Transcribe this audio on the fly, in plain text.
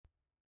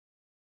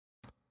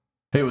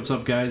Hey, what's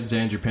up, guys? It's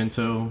Andrew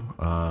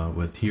Pinto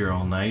with Here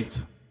All Night,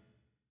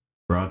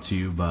 brought to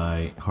you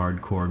by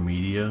Hardcore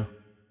Media.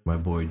 My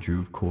boy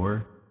Drew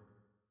Core.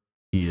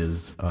 He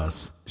is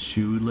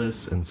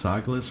shoeless and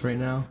sockless right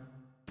now,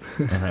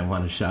 and I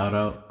want to shout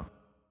out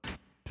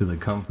to the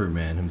Comfort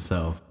Man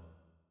himself.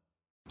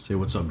 Say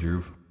what's up,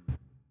 Drew.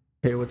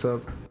 Hey, what's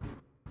up?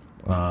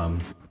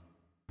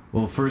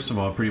 Well, first of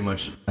all, pretty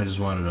much, I just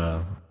wanted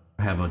to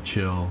have a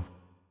chill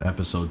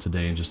episode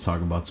today and just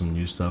talk about some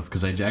new stuff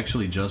because I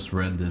actually just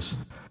read this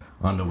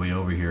on the way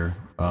over here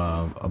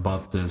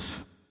about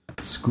this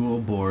school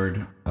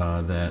board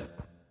that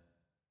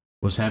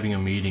was having a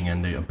meeting,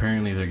 and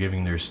they're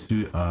giving their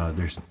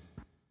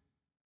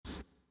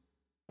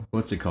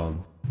what's it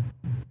called?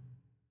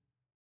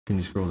 Can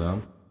you scroll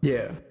down?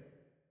 Yeah.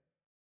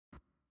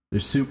 Their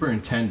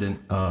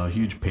superintendent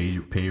huge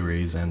pay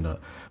raise, and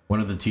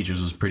one of the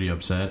teachers was pretty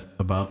upset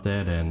about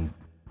that, and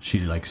she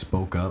like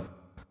spoke up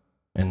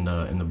in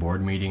the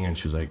board meeting, and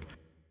she was like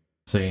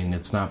saying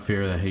it's not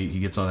fair that he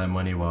gets all that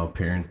money while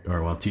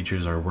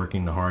teachers are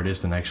working the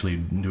hardest and actually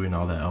doing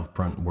all that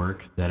upfront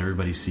work that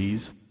everybody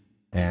sees,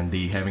 and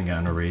they haven't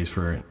gotten a raise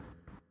for it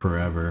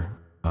forever,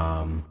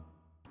 and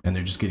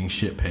they're just getting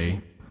shit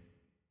pay.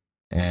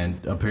 And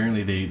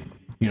apparently they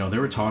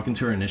were talking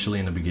to her initially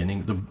in the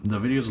beginning. The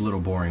video is a little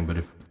boring, but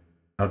if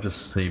I'll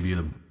just save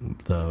you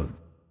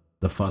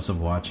the fuss of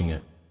watching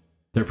it.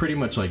 They're pretty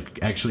much like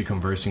actually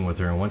conversing with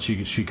her, and once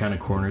she kind of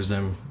corners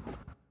them,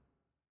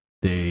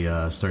 they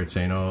start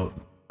saying, "Oh,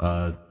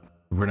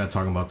 we're not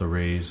talking about the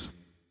raise.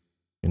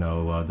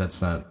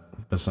 That's not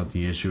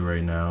the issue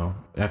right now."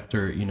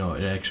 After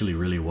it actually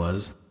really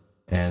was,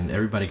 and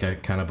everybody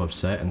got kind of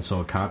upset, and so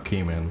a cop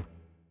came in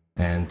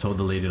and told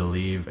the lady to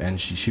leave,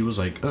 and she was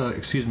like,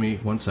 "Excuse me,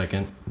 1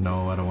 second.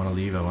 No, I don't want to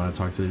leave. I want to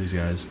talk to these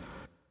guys."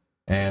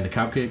 And the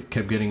cop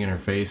kept getting in her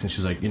face, and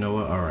she's like, "You know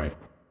what? All right."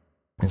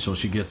 And so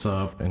she gets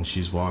up and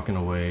she's walking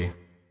away,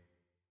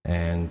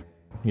 and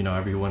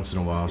every once in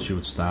a while she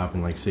would stop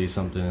and like say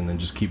something and then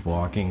just keep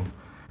walking.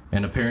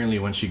 And apparently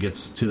when she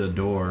gets to the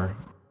door,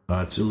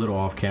 it's a little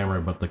off camera,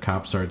 but the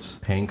cop starts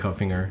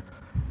handcuffing her,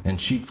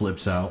 and she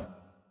flips out,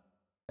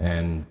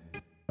 and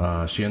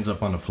she ends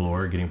up on the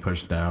floor getting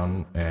pushed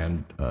down,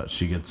 and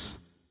she gets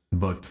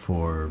booked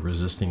for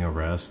resisting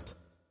arrest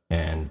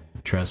and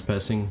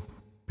trespassing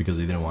because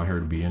they didn't want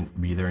her to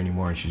be there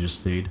anymore, and she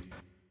just stayed.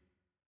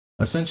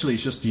 Essentially,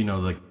 it's just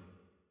like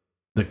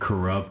the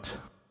corrupt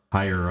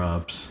higher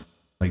ups,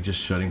 like just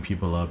shutting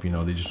people up.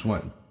 They just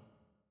want.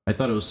 I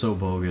thought it was so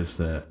bogus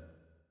that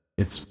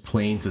it's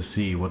plain to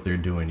see what they're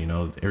doing.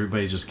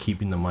 Everybody's just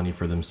keeping the money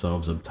for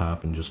themselves up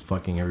top and just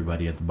fucking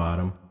everybody at the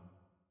bottom.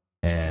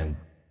 And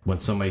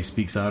when somebody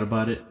speaks out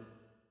about it,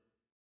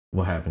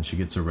 what happens? She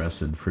gets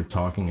arrested for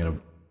talking at a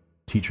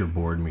teacher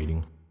board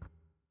meeting.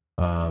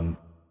 And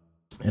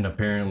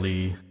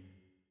apparently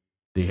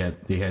they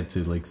had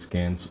to like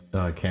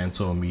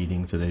cancel a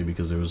meeting today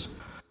because there was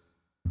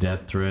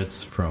death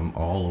threats from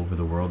all over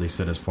the world. They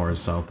said as far as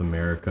South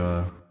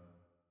America,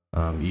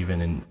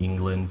 even in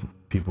England,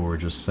 people were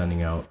just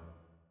sending out,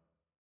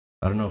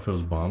 I don't know if it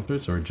was bomb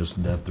threats or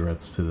just death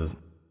threats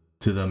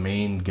to the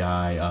main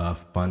guy,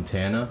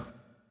 Fontana,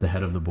 the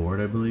head of the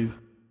board, I believe.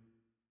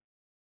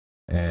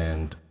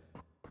 And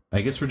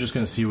I guess we're just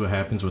gonna see what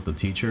happens with the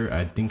teacher.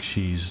 I think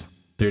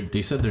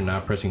they said they're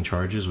not pressing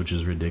charges, which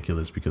is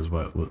ridiculous because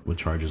what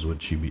charges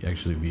would she be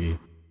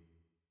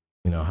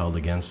held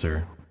against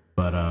her?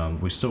 But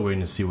we're still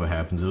waiting to see what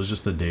happens. It was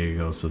just a day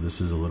ago, so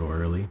this is a little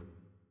early.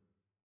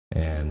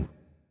 And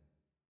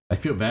I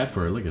feel bad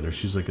for her. Look at her.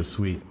 She's like a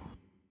sweet,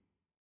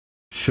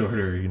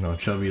 shorter,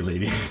 chubby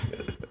lady.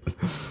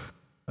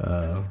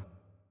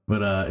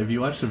 But if you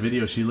watch the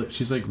video,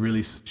 she's like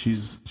really,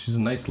 she's a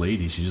nice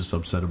lady. She's just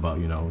upset about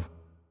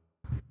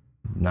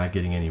not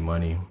getting any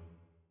money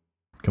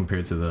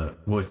compared to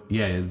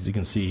as you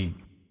can see,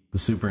 the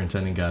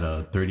superintendent got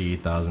a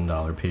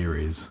 $38,000 pay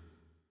raise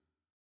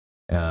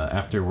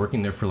after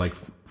working there for like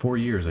 4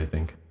 years, I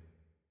think.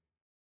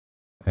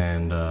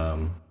 And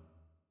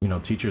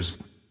teachers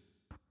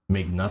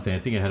make nothing. I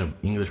think I had an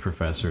English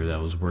professor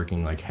that was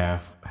working like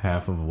half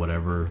of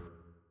whatever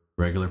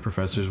regular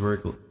professors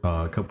work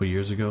a couple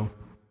years ago,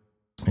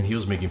 and he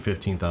was making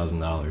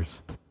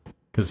 $15,000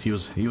 because he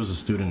was a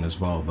student as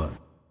well, but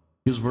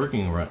he was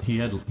working around. He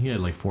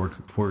had like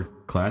four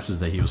classes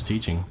that he was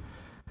teaching,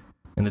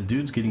 and the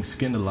dude's getting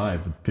skinned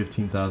alive with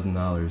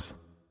 $15,000.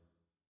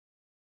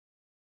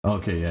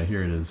 Okay, yeah,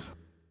 here it is.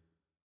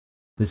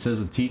 It says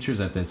the teachers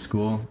at that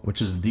school,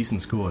 which is a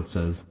decent school, it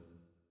says,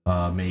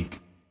 make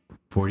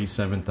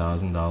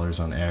 $47,000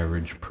 on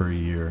average per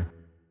year.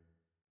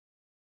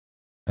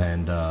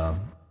 And I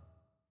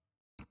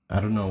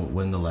don't know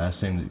when the last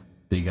time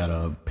they got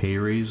a pay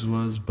raise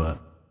was, but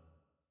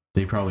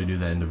they probably do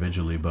that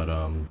individually. But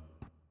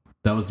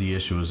that was the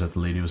issue, is that the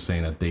lady was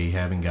saying that they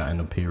haven't gotten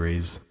a pay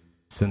raise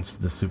since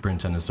the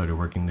superintendent started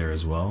working there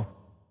as well.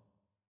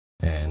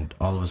 And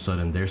all of a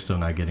sudden, they're still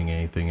not getting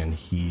anything, and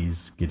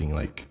he's getting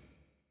like,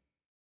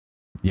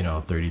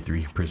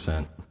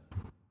 33%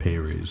 pay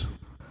raise.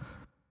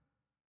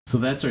 So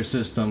that's our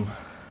system.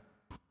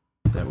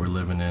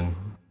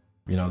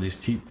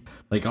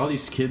 like all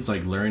these kids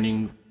like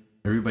learning,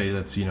 everybody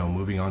that's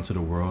moving on to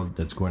the world,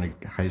 that's going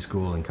to high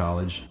school and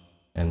college,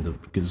 and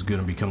is going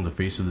to become the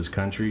face of this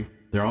country.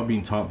 They're all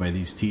being taught by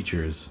these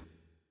teachers,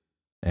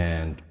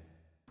 and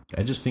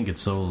I just think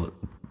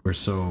we're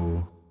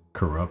so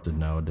corrupted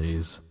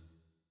nowadays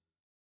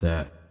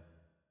that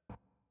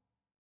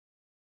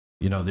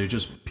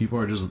people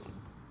are just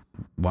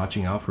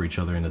watching out for each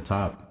other in the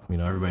top.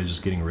 Everybody's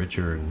just getting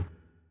richer, and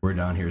we're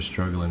down here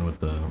struggling with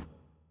the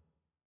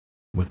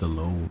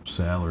low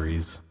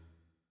salaries.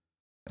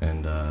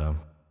 And I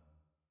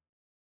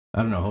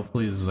don't know,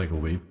 hopefully this is like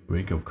a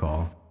wake up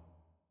call,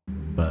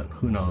 but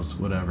who knows,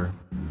 whatever.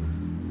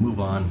 Move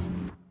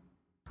on.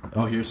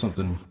 Oh, here's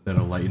something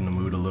that'll lighten the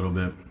mood a little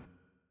bit.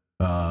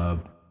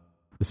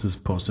 This is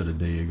posted a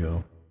day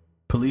ago.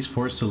 Police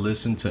forced to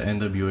listen to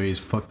NWA's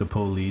Fuck the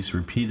Police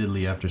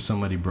repeatedly after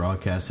somebody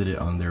broadcasted it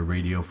on their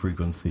radio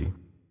frequency.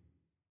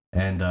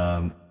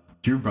 And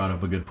Drew brought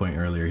up a good point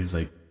earlier. He's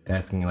like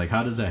asking, like,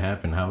 how does that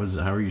happen? How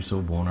are you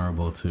so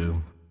vulnerable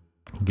to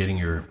getting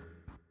your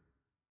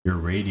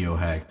radio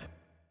hacked?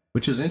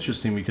 Which is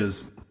interesting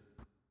because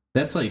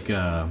that's like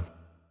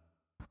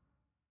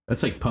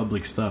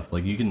public stuff.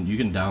 Like you can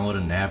download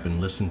an app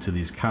and listen to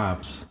these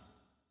cops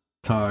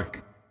talk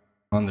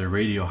on their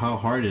radio. How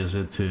hard is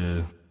it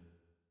to,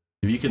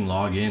 if you can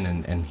log in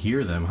and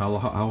hear them, how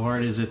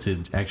hard is it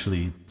to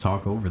actually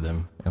talk over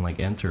them and like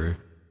enter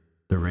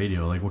the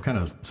radio? Like what kind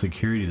of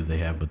security do they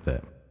have with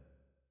that?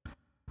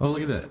 Oh,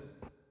 look at that.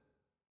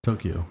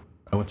 Tokyo.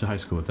 I went to high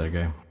school with that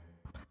guy.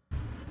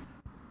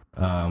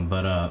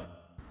 But I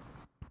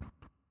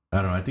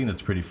don't know, I think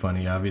that's pretty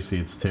funny. Obviously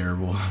it's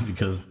terrible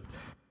because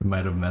it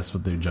might have messed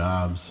with their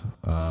jobs.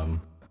 But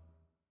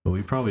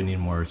we probably need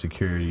more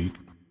security.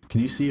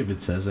 Can you see if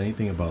it says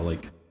anything about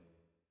like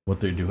what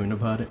they're doing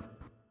about it?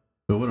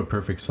 But what a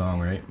perfect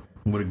song, right?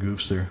 What a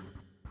goofster.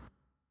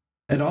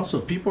 And also,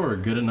 people are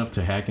good enough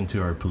to hack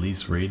into our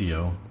police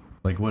radio.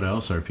 Like, what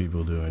else are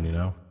people doing,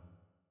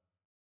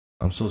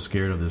 I'm so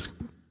scared of this,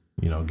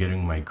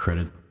 getting my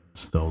credit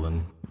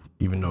stolen,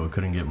 even though it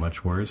couldn't get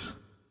much worse.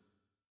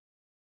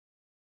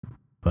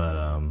 But,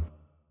 I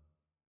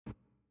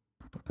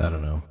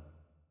don't know.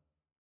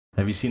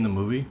 Have you seen the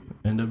movie,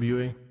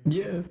 NWA?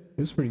 Yeah, it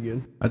was pretty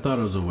good. I thought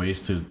it was a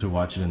waste to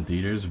watch it in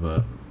theaters,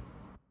 but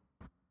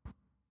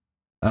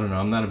I don't know.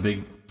 I'm not a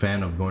big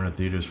fan of going to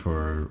theaters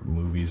for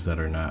movies that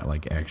are not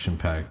like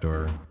action-packed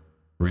or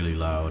really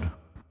loud.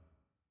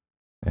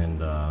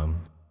 And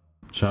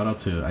shout out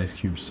to Ice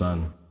Cube's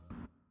son,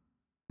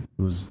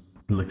 who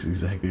looks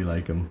exactly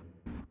like him.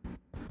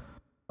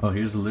 Oh,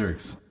 here's the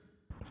lyrics.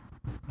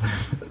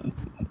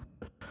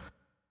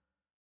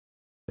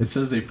 It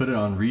says they put it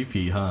on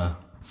repeat, huh?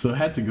 So it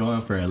had to go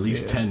on for at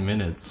least 10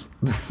 minutes.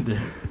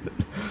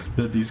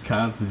 that these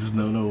cops just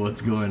don't know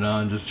what's going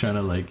on, just trying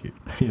to like,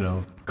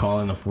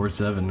 call in a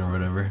 4-7 or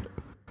whatever.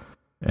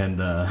 And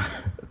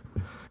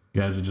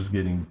guys are just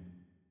getting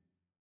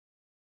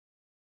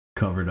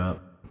covered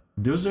up.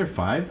 Was there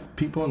 5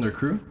 people in their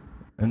crew?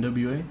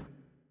 NWA?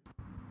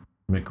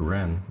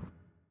 McRen.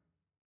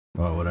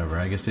 Oh, whatever.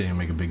 I guess they didn't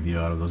make a big deal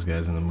out of those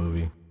guys in the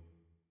movie.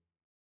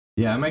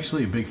 Yeah, I'm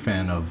actually a big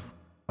fan of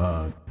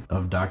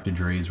Dr.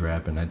 Dre's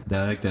rap, and I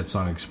like that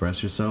song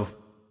 "Express Yourself."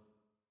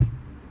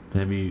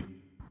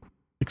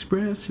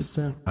 Express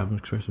yourself. I'm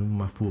expressing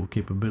my full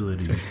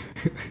capabilities,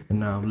 and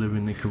now I'm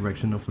living in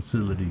correctional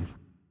facilities.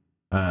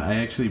 I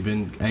actually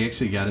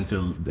got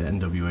into the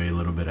NWA a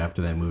little bit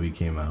after that movie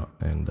came out,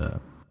 and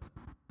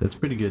that's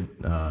pretty good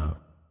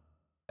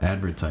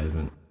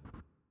advertisement,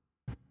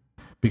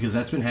 because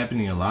that's been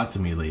happening a lot to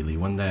me lately.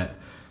 When that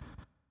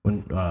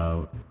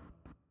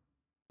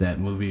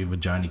movie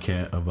with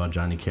about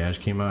Johnny Cash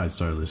came out, I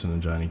started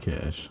listening to Johnny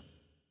Cash.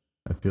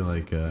 I feel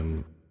like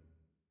I'm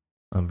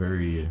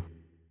very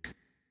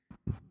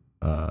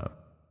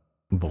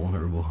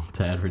vulnerable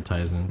to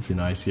advertisements.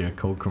 I see a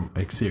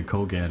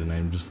Coke ad and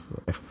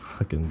I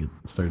fucking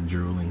start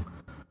drooling.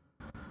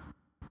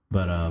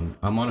 But I'm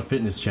on a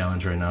fitness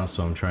challenge right now,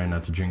 so I'm trying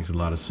not to drink a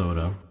lot of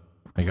soda.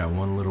 I got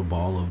one little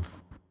ball of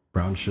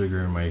brown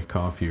sugar in my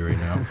coffee right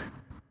now.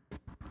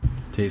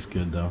 Tastes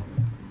good though.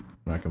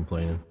 Not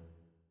complaining.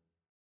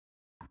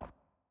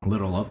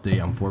 Little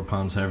update, I'm 4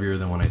 pounds heavier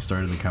than when I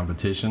started the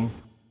competition.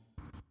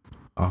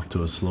 Off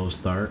to a slow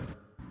start.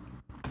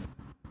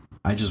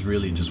 I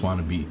really want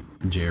to beat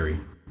Jerry.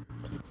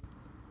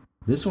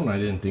 This one I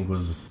didn't think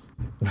was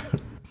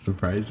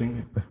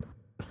surprising.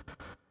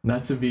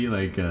 Not to be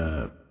like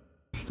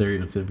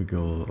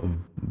stereotypical of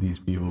these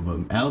people,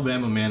 but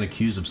Alabama man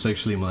accused of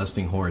sexually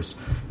molesting horse.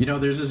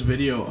 There's this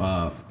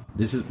video,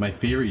 this is my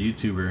favorite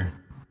YouTuber.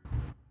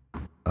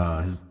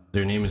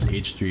 Their name is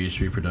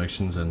H3H3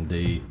 Productions, and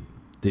they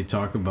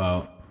talk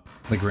about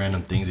like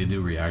random things. They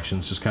do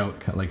reactions, just kind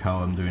of like how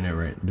I'm doing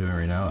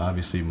right now.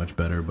 Obviously much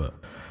better, but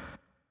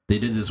they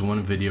did this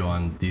one video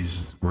on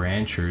these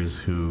ranchers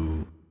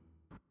who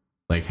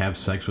like have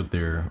sex with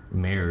their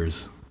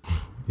mares,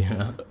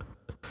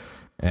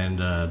 and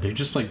they're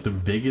just like the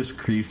biggest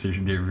creeps.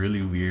 They're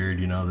really weird,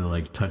 they're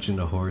like touching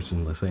the horse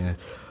and saying,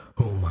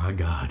 oh my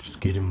God, it's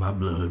getting my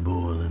blood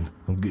boiling.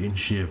 I'm getting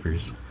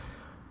shivers.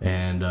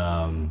 And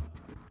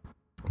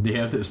they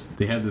have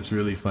this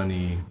really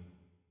funny.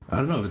 I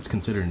don't know if it's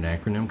considered an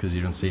acronym because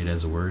you don't say it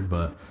as a word,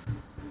 but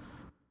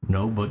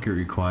no bucket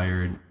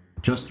required,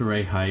 just the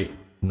right height,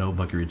 no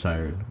bucket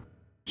retired.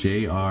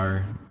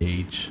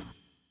 JRHNBR.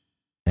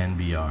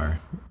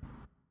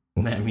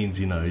 And that means,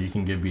 you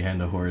can get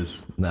behind a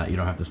horse. Not you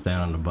don't have to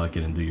stand on the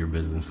bucket and do your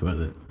business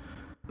with it.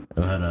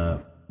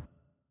 But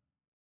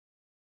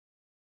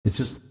it's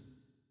just,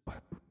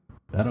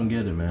 I don't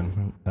get it,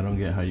 man. I don't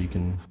get how you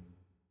can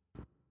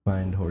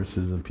find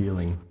horses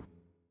appealing.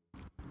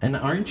 And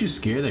aren't you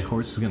scared that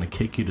horse is gonna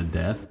kick you to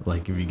death?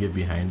 Like if you get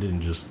behind it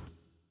and just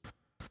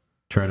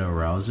try to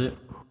arouse it?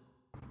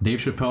 Dave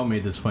Chappelle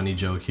made this funny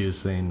joke. He was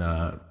saying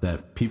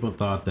that people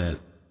thought that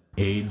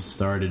AIDS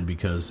started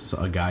because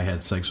a guy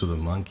had sex with a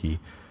monkey.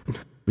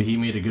 But he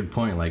made a good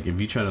point. Like if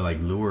you try to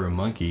lure a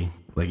monkey,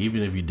 like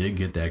even if you did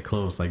get that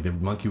close, like the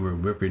monkey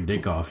would rip your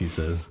dick off, he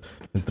says,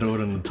 and throw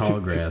it in the tall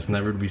grass,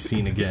 never to be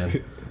seen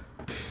again.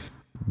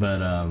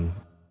 But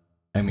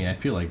I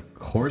feel like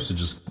horse would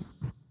just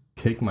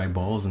kick my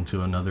balls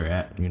into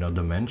another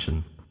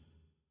dimension.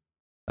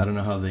 I don't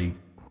know how they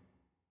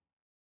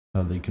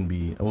can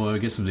be. Well, I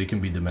guess if they can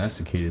be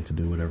domesticated to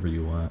do whatever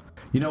you want.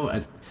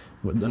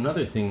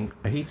 Another thing,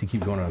 I hate to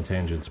keep going on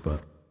tangents,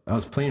 but I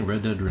was playing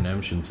Red Dead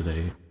Redemption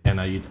today, and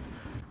I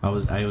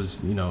was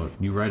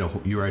you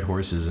ride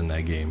horses in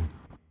that game,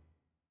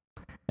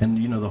 and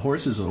the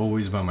horses are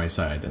always by my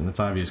side, and it's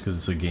obvious because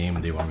it's a game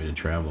and they want me to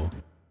travel.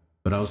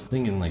 But I was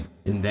thinking, like,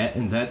 in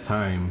that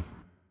time,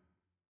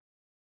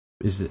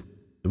 was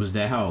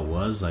that how it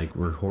was? Like,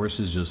 were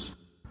horses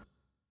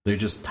they're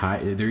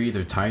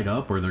either tied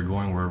up or they're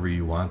going wherever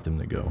you want them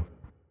to go?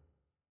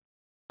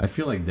 I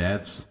feel like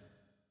that's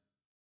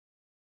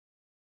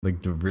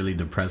like the really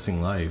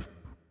depressing life.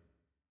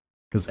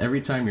 Because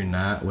every time you're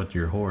not with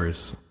your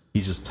horse,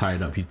 he's just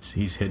tied up.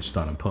 He's hitched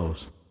on a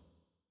post.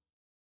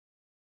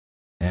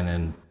 And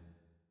then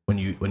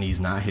when he's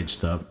not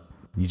hitched up,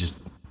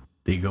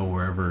 they go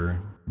wherever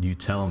you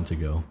tell them to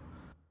go.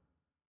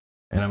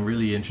 And I'm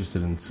really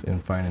interested in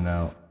finding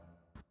out.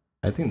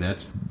 I think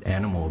that's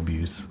animal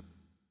abuse,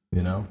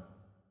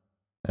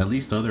 At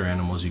least other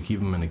animals, you keep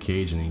them in a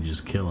cage and you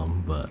just kill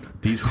them. But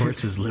these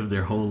horses live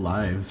their whole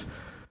lives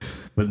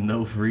with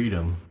no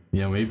freedom.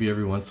 Maybe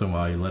every once in a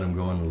while you let them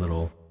go in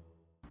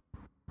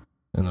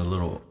a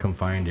little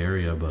confined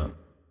area, but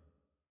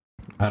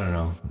I don't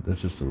know.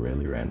 That's just a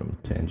really random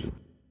tangent.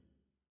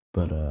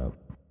 But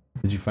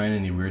did you find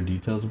any weird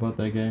details about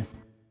that guy?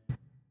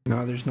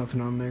 No, there's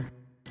nothing on there.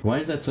 Why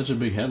is that such a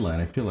big headline?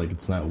 I feel like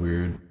it's not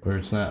weird or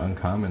it's not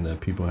uncommon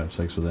that people have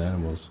sex with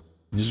animals.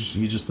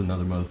 You're just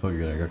another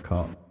motherfucker that got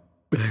caught.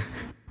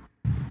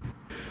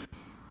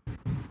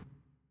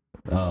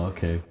 Oh,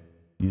 okay.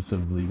 Use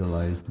of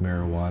legalized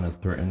marijuana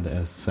threatened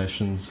as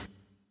Sessions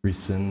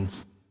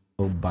rescinds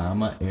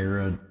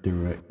Obama-era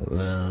direct...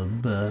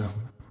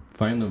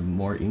 find a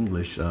more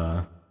English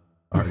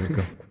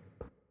article.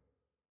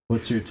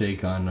 What's your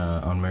take on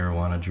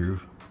marijuana, Drew?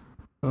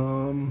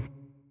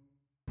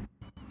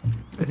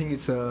 I think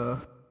it's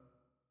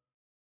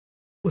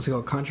what's it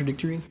called?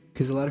 Contradictory?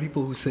 Because a lot of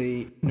people who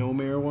say no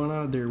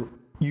marijuana, they're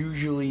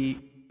usually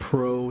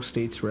pro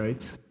states'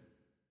 rights.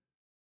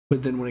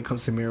 But then when it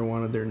comes to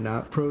marijuana, they're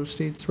not pro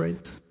states'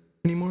 rights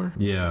anymore.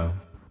 Yeah.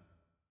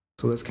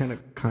 So that's kind of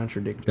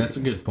contradictory. That's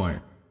a good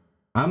point.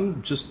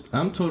 I'm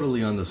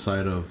totally on the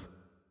side of,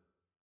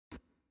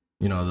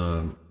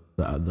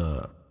 the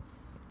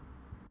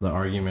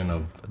argument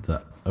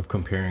of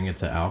comparing it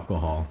to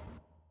alcohol.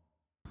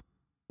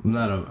 I'm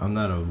not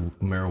a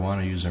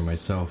marijuana user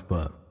myself,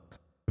 but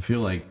I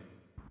feel like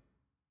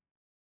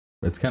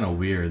it's kind of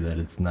weird that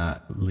it's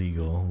not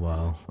legal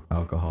while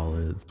alcohol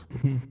is.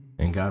 Mm-hmm.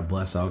 And God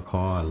bless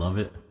alcohol, I love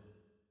it.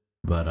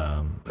 But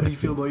how do you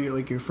feel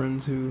about your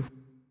friends who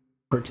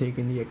partake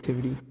in the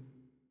activity?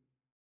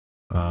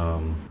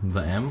 The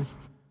M?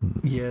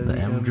 Yeah, the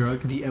M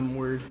drug? The M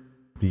word.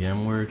 The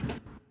M word.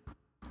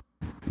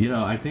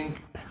 I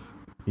think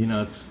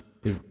it's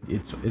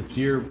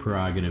your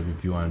prerogative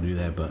if you want to do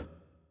that, but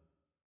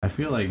I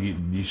feel like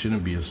you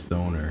shouldn't be a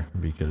stoner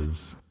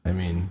because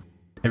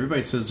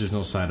everybody says there's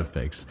no side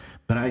effects,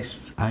 but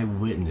I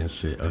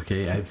witness it,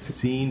 okay? I've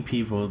seen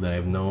people that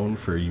I've known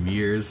for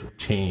years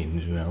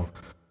change,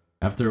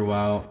 After a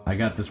while, I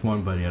got this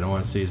one buddy, I don't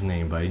want to say his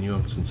name, but I knew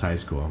him since high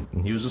school,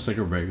 and he was just like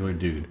a regular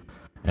dude.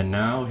 And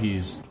now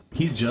he's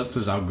just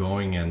as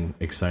outgoing and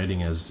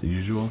exciting as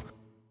usual,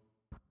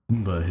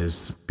 but his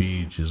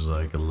speech is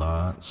like a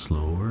lot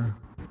slower,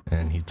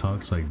 and he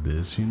talks like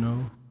this,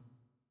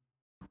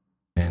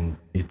 and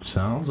it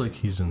sounds like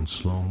he's in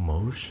slow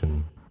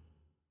motion.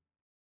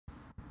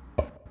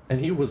 And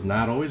he was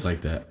not always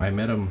like that. I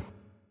met him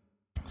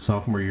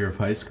sophomore year of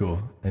high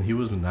school, and he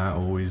was not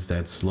always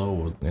that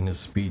slow in his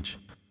speech.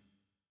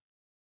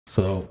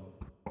 So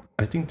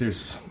I think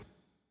there's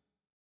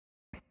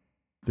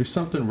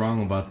something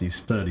wrong about these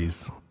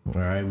studies.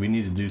 All right, we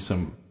need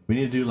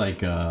to do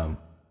like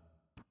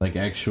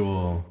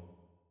actual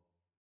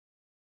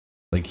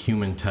like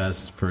human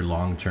tests for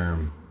long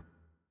term,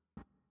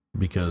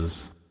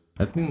 because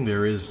I think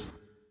there is.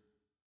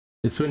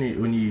 It's when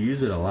you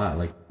use it a lot,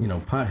 like, you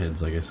know,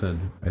 potheads. Like I said,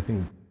 I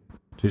think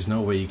there's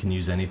no way you can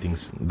use anything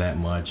that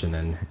much and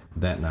then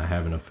that not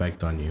have an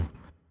effect on you.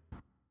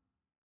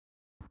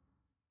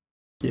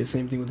 Yeah,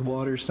 same thing with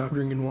water. Stop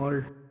drinking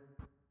water.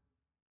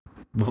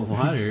 Well,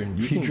 water.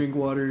 If you drink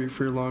water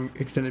for a long,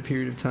 extended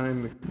period of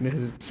time, it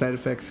has side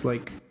effects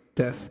like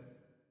death.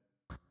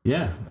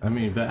 Yeah, I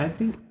mean, but I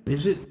think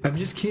I'm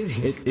just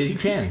kidding. You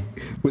can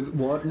with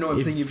water. No,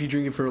 I'm saying if you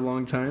drink it for a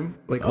long time,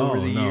 like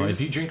over the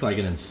years. If you drink like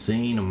an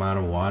insane amount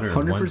of water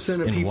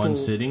 100% in one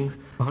sitting,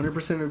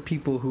 100% of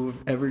people who have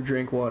ever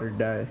drank water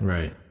die.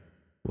 Right.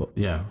 Well,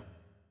 yeah,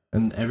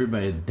 and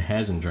everybody that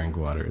hasn't drank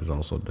water is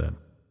also dead.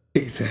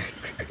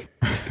 Exactly.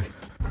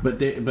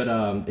 But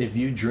if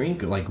you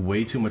drink like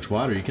way too much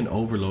water, you can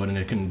overload and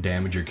it can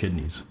damage your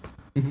kidneys.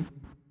 Mm-hmm.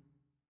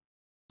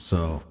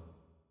 So,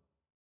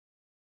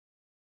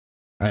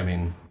 I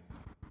mean,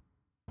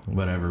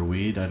 whatever,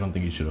 weed, I don't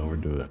think you should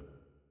overdo it.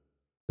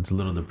 It's a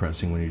little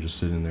depressing when you're just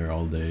sitting there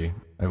all day.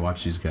 I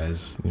watch these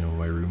guys, you know,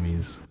 my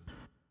roomies,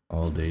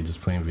 all day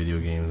just playing video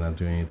games, not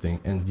doing anything.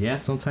 And yeah,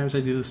 sometimes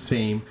I do the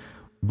same,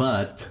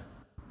 but,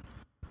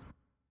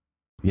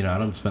 you know, I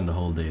don't spend the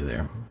whole day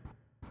there.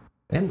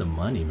 And the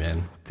money,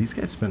 man. These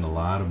guys spend a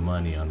lot of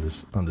money on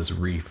this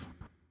reef,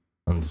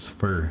 on this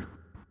fur,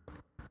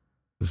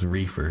 this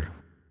reefer.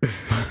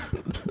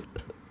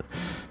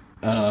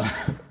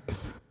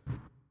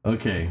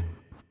 Okay.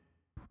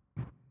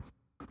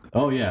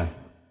 Oh yeah.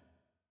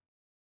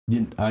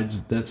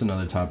 That's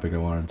another topic I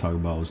wanted to talk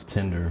about was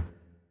Tinder.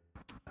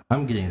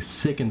 I'm getting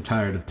sick and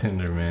tired of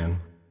Tinder, man.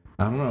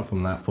 I don't know if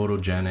I'm not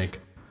photogenic,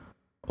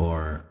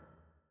 or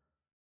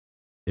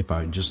if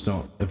I'm just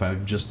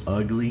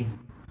ugly.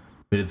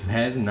 But it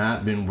has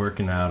not been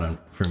working out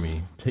for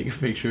me. Take a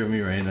picture of me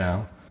right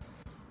now.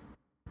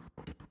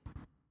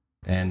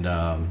 And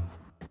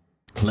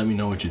let me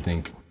know what you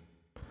think.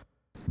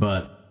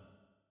 But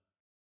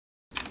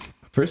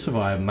first of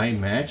all,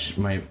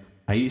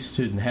 I used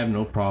to have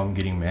no problem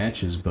getting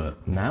matches,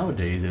 but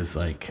nowadays it's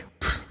like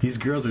these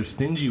girls are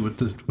stingy with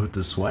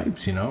the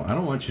swipes, you know? I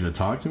don't want you to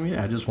talk to me.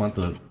 I just want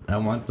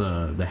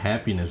the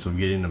happiness of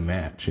getting a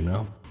match, you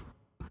know?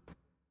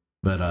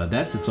 But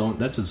that's its own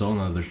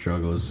other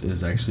struggle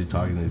is actually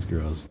talking to these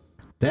girls.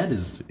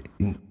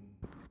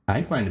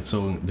 I find it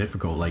so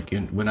difficult. Like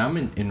when I'm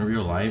in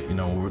real life, you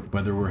know,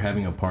 whether we're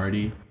having a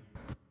party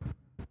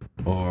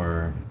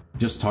or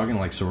just talking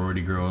like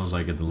sorority girls,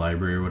 like at the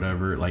library or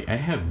whatever, like I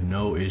have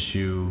no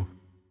issue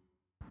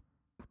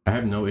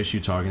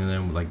talking to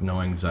them, like no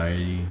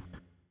anxiety.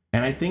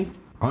 And I think,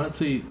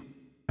 honestly,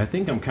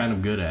 I'm kind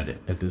of good at it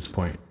at this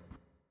point.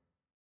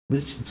 But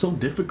it's so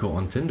difficult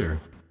on Tinder.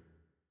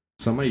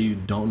 Somebody you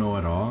don't know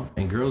at all.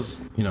 And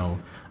girls, you know,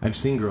 I've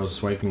seen girls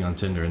swiping on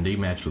Tinder and they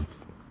match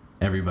with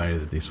everybody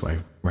that they swipe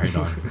right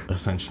on,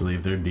 essentially,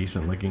 if they're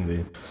decent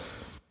looking.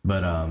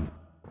 But I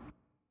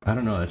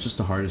don't know, that's just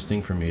the hardest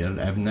thing for me.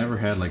 I've never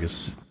had like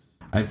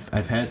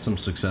I've had some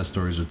success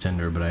stories with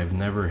Tinder, but I've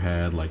never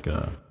had like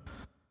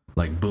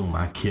boom,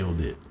 I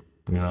killed it.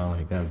 You know,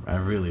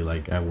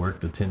 like I worked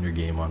the Tinder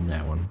game on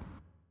that one.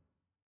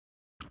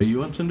 Are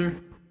you on Tinder?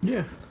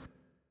 Yeah.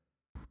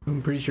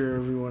 I'm pretty sure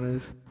everyone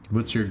is.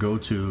 What's your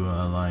go-to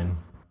line?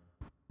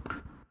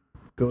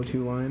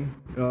 Go-to line?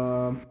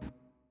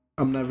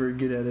 I'm not very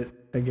good at it,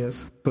 I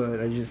guess. But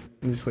I'm just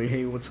like,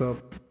 hey, what's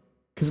up?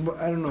 Because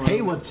I don't know.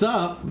 Hey, what's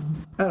up?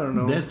 I don't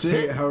know. That's it.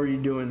 Hey, how are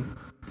you doing?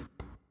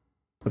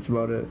 That's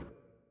about it.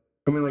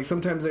 I mean, like,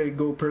 sometimes I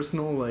go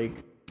personal, like,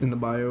 in the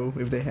bio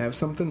if they have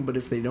something. But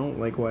if they don't,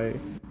 like, why?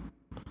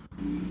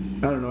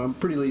 I don't know. I'm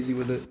pretty lazy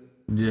with it.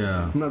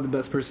 Yeah. I'm not the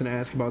best person to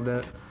ask about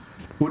that.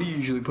 What do you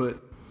usually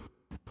put?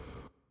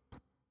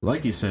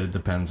 Like you said, it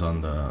depends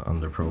on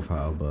their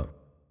profile, but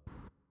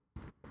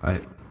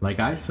I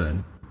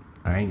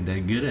ain't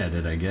that good at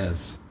it, I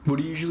guess. What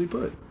do you usually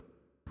put?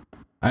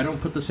 I don't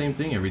put the same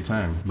thing every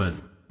time, but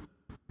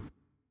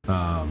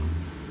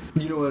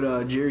you know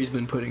what Jerry's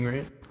been putting,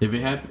 right? If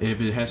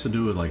it has to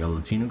do with like a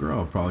Latino girl,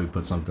 I'll probably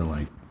put something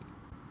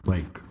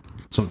like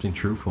something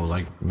truthful,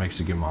 like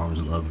Mexican moms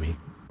love me.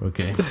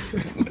 Okay.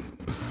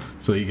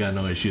 So you got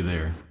no issue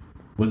there.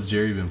 What's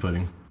Jerry been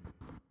putting?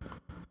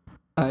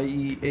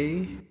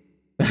 IEA.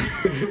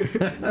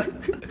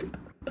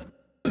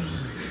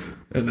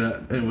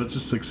 And what's the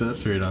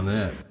success rate on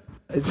that?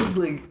 I think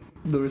like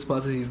the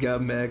responses he's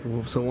gotten back.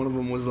 So one of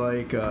them was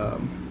like, "That's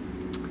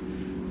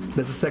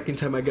the second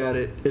time I got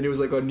it," and it was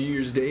like on New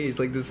Year's Day. It's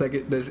like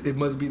it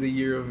must be the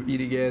year of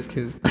eating ass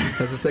because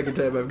that's the second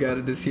time I've got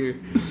it this year.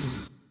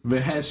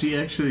 But has he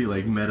actually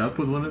like met up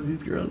with one of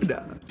these girls?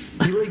 Nah.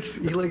 He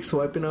likes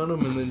swiping on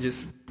them and then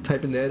just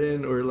typing that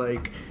in, or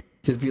like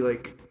just be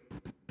like,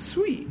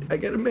 "Sweet, I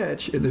got a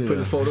match," and then put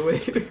his phone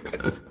away.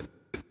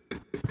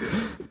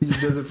 He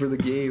just does it for the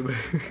game.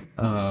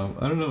 I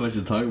don't know if I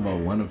should talk about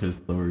one of his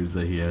stories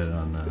that he had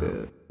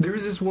on. There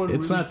was this one.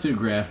 It's not too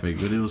graphic,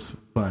 but it was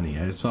funny.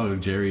 I saw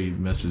Jerry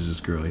message this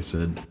girl. He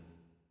said,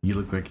 "You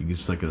look like you could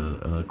suck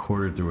a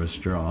quarter through a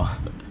straw."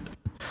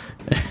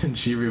 And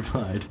she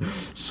replied,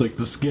 "Suck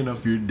the skin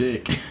off your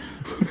dick."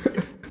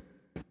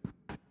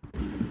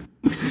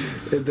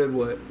 And then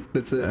what?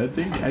 That's it. I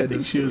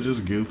think she was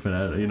just goofing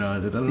at it. You know, I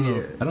don't know.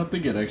 Yeah. I don't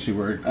think it actually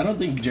worked. I don't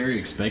think Jerry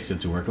expects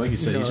it to work. Like you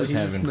said, No, he's just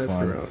having messing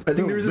fun. around. I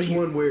think there was this but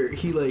one where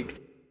he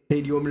like,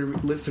 hey, do you want me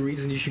to list the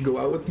reasons you should go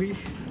out with me?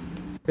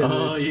 And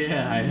Oh then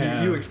yeah, I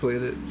have. You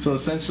explain it. So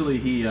essentially,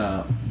 he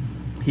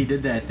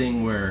did that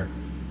thing where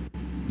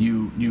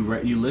you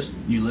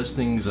list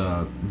things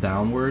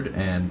downward,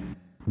 and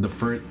the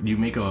first you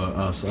make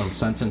a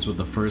sentence with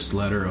the first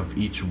letter of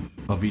each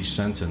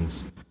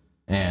sentence,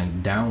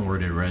 and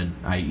downward it read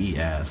 "i.e.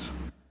 ass,"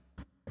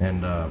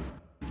 and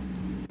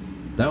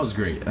that was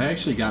great. It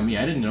actually got me.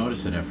 I didn't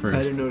notice it at first.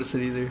 I didn't notice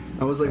it either.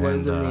 I was like, why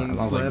is everyone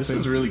I was like, this laughing?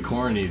 is really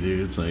corny,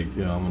 dude. It's like,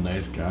 you know, I'm a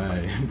nice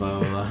guy, blah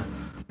blah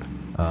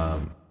blah.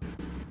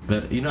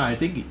 But you know, I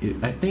think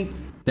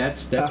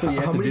that's what you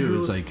have to do.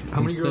 Girls, it's like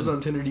how many girls on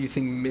Tinder do you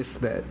think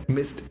missed that?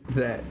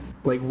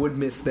 Like would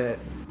miss that?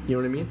 You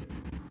know what I mean?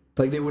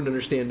 Like they wouldn't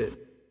understand it.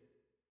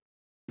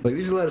 Like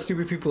there's a lot of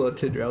stupid people on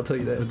Tinder. I'll tell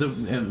you that.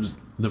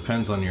 It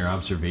depends on your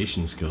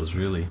observation skills,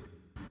 really.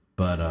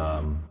 But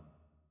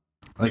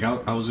like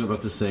I was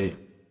about to say,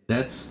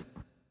 that's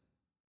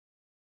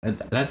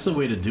the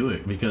way to do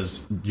it,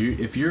 because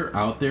if you're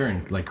out there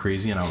and like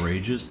crazy and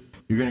outrageous,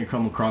 you're gonna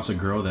come across a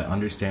girl that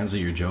understands that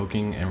you're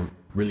joking and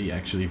really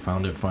actually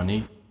found it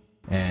funny,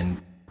 and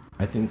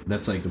I think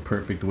that's like the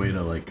perfect way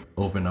to like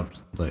open up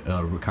like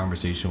a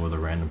conversation with a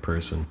random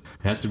person.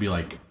 It has to be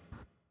like,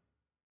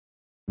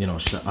 you know,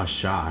 a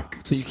shock.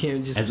 So you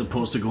can't just, as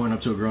opposed to going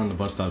up to a girl on the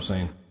bus stop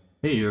saying,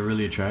 "Hey, you're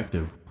really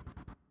attractive."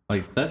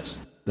 Like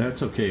that's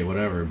okay,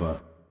 whatever.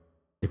 But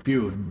if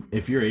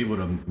you're able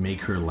to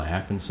make her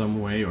laugh in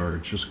some way,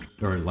 or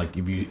like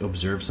if you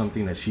observe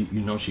something that she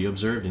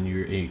observed, and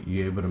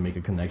you're able to make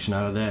a connection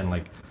out of that, and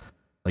like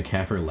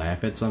have her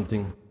laugh at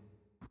something,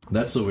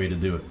 that's the way to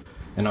do it.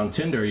 And on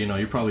Tinder, you know,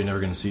 you're probably never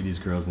going to see these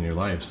girls in your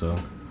life, so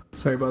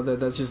sorry about that.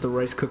 That's just a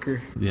rice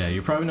cooker. yeah,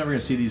 you're probably never going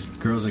to see these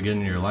girls again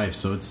in your life.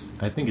 So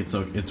I think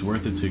it's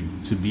worth it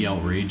to be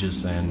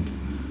outrageous and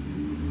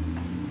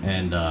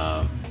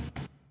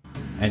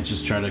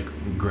just try to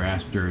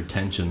grasp their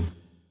attention.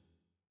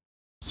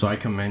 So I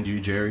commend you,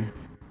 Jerry.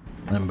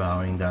 I'm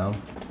bowing down.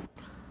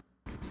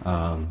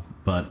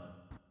 But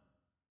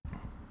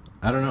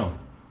I don't know.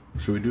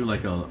 Should we do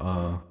like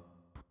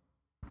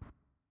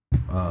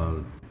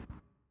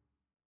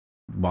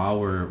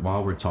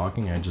while we're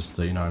talking, I just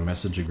I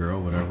message a girl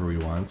whatever we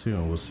want to,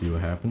 and we'll see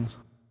what happens.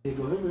 Hey,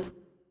 go ahead, man.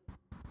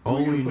 Oh,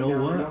 you know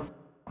what?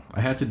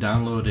 I had to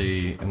download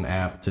an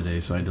app today,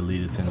 so I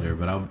deleted Tinder.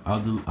 But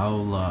I'll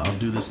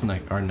do this in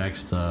our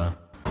next.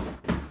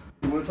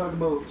 You want to talk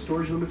about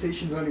storage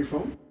limitations on your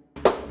phone?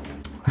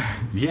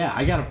 Yeah,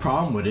 I got a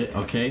problem with it.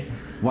 Okay,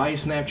 why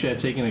is Snapchat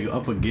taking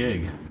up a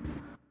gig?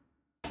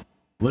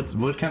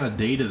 What kind of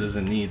data does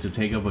it need to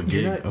take up a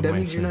gig? That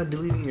means you're not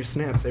deleting your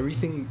snaps.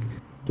 Everything,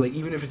 like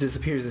even if it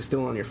disappears, it's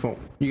still on your phone.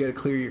 You got to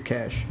clear your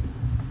cache.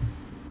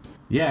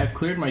 Yeah, I've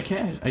cleared my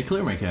cache. I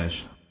clear my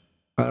cache.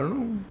 I don't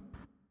know.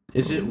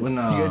 Is it when you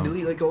gotta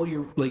delete like all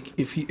your like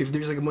if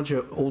there's like a bunch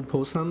of old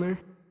posts on there,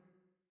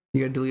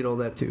 you gotta delete all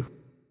that too.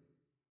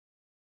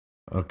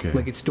 Okay.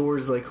 Like it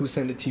stores like who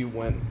sent it to you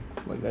when,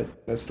 like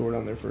that's stored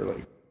on there for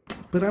like.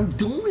 But I'm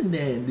doing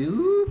that,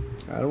 dude.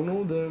 I don't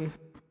know then.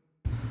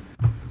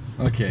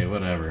 Okay,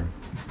 whatever.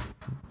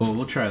 Well,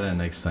 we'll try that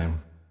next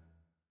time.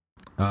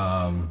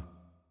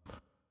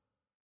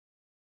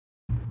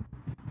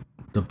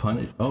 The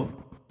punish. Oh,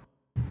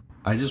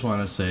 I just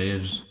want to say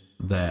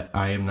that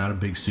I am not a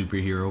big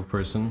superhero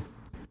person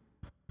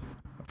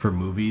for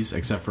movies,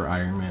 except for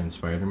Iron Man and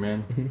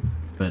Spider-Man. Mm-hmm.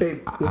 But hey,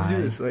 let's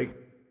do this. Like,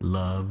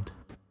 loved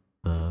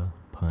the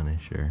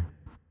Punisher.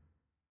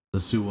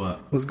 Let's do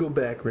what? Let's go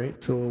back,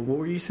 right? So what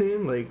were you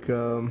saying? Like,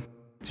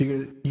 so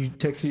you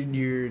texted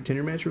your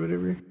Tinder match or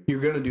whatever? You're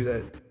gonna do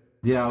that.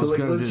 Yeah, I was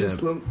gonna do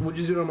that. We'll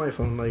just do it on my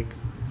phone. Like,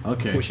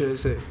 okay. What should I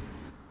say?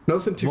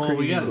 Nothing too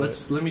crazy.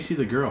 Let me see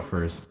the girl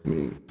first. I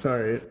mean, it's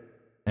alright.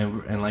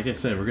 And like I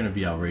said, we're gonna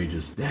be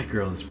outrageous. That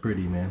girl is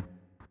pretty, man.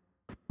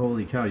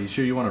 Holy cow! You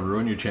sure you want to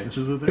ruin your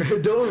chances with her?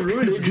 Don't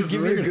ruin it. Just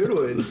give me a good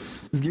one.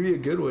 Just give me a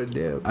good one.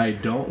 Damn. I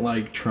don't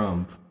like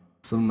Trump.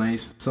 Some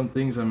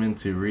things I'm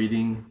into: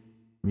 reading,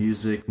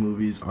 music,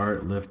 movies,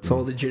 art, lifting. It's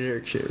all the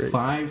generic shit, right?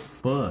 5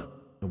 foot.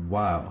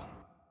 Wow.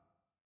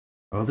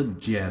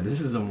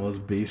 This is the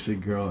most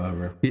basic girl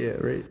ever. Yeah,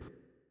 right.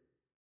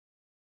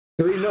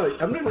 Wait, no,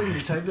 I'm not letting you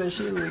type that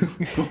shit.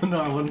 Like... Well, no,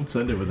 I wouldn't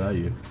send it without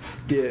you.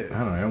 Yeah. I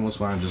don't know. I almost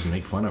want to just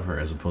make fun of her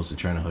as opposed to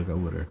trying to hook up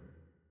with her.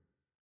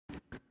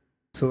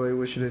 So, like,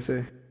 what should I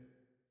say?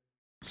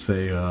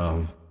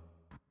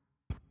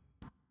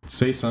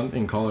 Say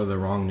something, call her the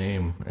wrong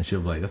name, and she'll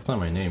be like, "That's not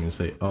my name." And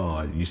say,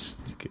 "Oh,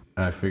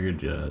 I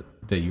figured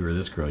that you were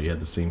this girl. You had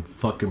the same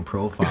fucking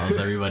profile as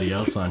everybody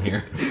else on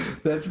here."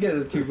 That's kind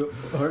of too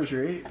harsh,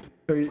 right?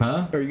 Are you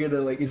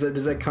gonna like?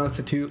 Does that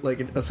constitute like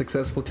a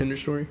successful Tinder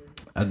story?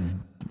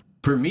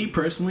 For me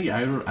personally,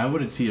 I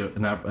wouldn't see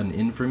an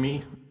in for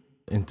me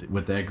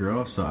with that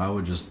girl, so I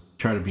would just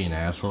try to be an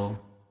asshole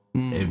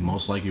It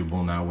most likely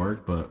will not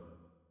work, but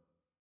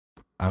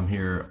I'm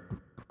here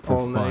for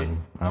All fun. night.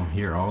 I'm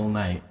here all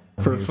night.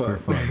 I'm For here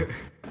fun.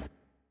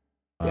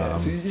 Yeah,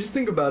 so you just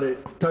think about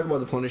it. Talk about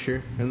the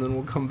Punisher, and then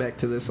we'll come back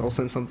to this. I'll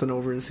send something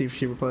over and see if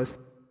she replies.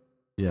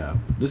 Yeah,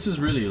 this is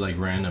really like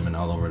random and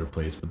all over the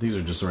place, but these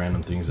are just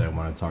random things that I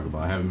want to talk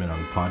about. I haven't been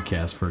on the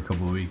podcast for a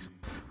couple of weeks,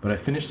 but I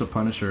finished The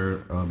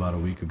Punisher about a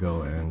week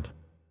ago, and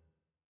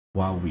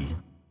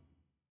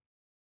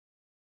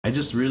I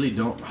just really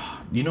don't.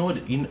 You know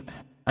what?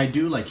 I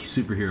do like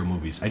superhero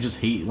movies. I just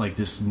hate like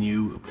this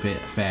new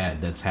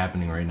fad that's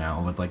happening right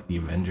now with like the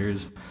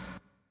Avengers,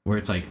 where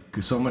it's like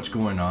so much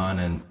going on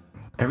and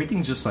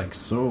everything's just like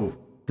so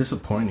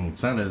disappointing.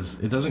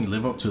 It doesn't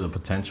live up to the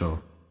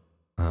potential.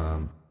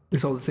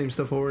 It's all the same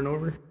stuff over and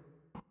over.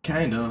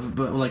 Kind of,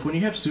 but like when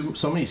you have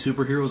so many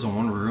superheroes in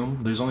one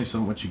room, there's only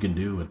so much you can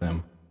do with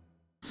them.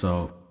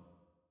 So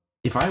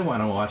if I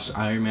want to watch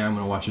Iron Man, I'm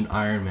going to watch an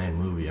Iron Man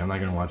movie. I'm not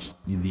going to watch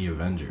the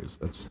Avengers.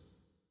 That's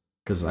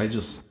because I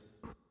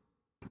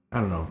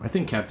don't know. I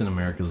think Captain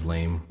America's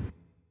lame.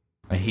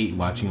 I hate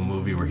watching a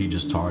movie where he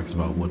just talks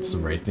about what's the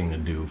right thing to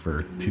do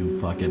for 2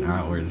 fucking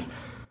hours.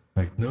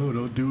 Like, no,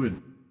 don't do it,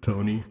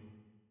 Tony.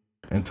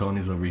 And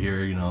Tony's over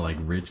here, like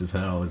rich as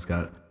hell. He's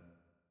got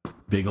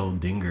big old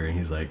dinger, and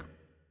he's like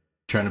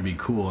trying to be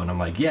cool. And I'm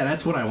like, yeah,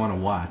 that's what I want to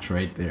watch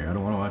right there. I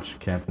don't want to watch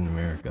Captain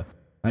America.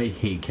 I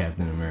hate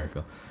Captain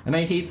America. And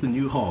I hate the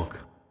new Hulk.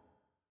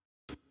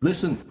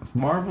 Listen,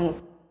 Marvel,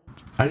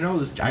 I know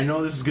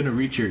this is gonna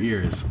reach your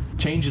ears.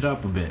 Change it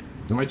up a bit.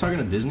 Am I talking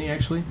to Disney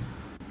actually?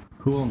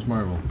 Who owns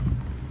Marvel?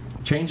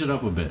 Change it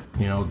up a bit.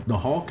 The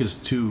Hulk is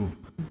too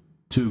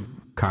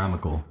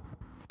comical.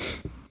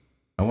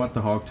 I want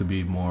the Hulk to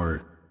be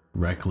more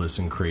reckless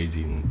and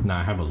crazy and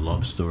not have a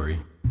love story.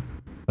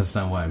 That's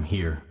not why I'm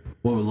here.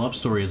 Well, a love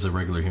story as a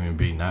regular human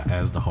being, not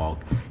as the Hulk.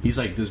 He's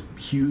like this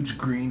huge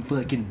green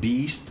fucking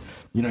beast.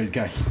 He's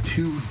got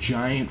 2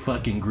 giant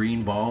fucking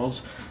green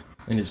balls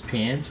in his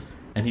pants,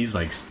 and he's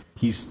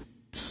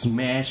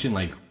smashing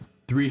like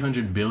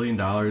 $300 billion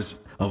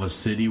of a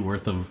city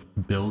worth of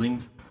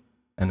buildings,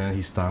 and then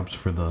he stops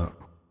for the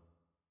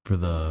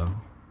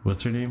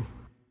what's her name?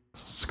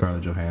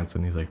 Scarlett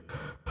Johansson. He's like,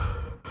 I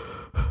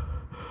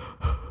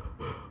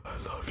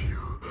love you.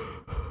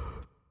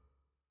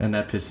 And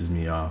that pisses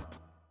me off.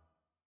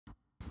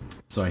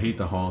 So I hate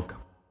the Hulk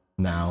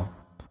now.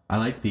 I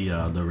like the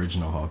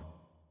original Hulk.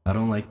 I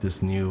don't like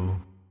this new.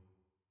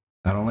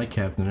 I don't like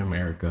Captain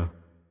America.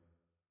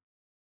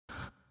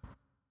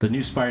 The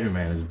new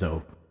Spider-Man is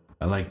dope.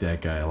 I like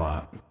that guy a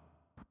lot.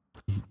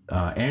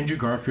 Andrew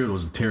Garfield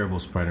was a terrible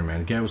Spider-Man.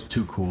 The guy was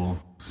too cool.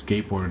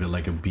 Skateboarded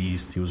like a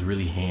beast. He was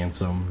really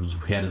handsome.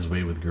 He had his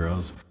way with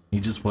girls.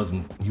 He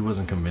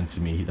wasn't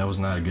convincing me. That was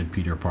not a good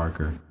Peter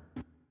Parker.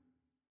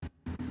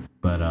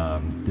 But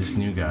this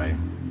new guy,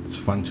 it's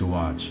fun to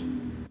watch.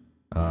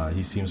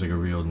 He seems like a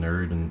real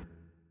nerd, and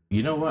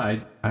you know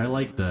what? I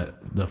like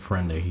the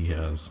friend that he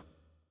has,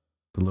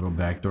 the little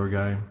backdoor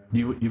guy.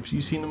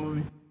 You've seen the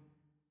movie?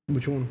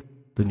 Which one?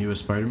 The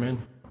newest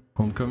Spider-Man,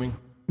 Homecoming.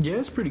 Yeah,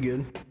 it's pretty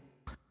good.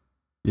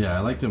 Yeah,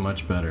 I liked it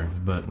much better,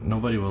 but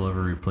nobody will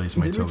ever replace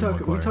my Tobey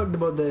Maguire. We talked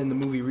about that in the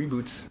movie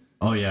Reboots.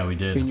 Oh yeah, we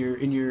did. In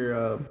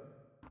your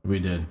we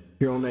did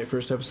your All Night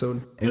first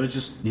episode. It was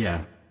just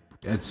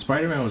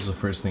Spider-Man was the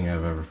first thing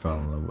I've ever fell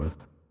in love with.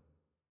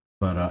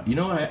 But I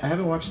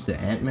haven't watched the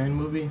Ant-Man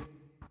movie,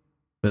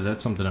 but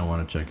that's something I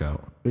want to check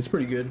out. It's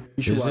pretty good.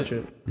 You should watch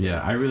it.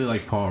 Yeah, I really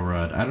like Paul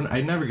Rudd.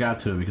 I never got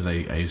to it because I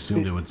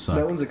assumed it would suck.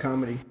 That one's a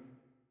comedy.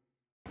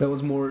 That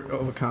one's more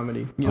of a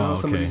comedy.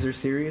 Some of these are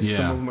serious. Yeah.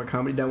 Some of them are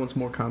comedy. That one's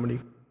more comedy.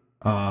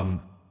 I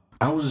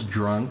was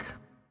drunk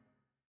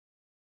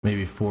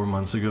maybe 4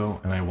 months ago,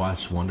 and I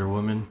watched Wonder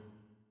Woman,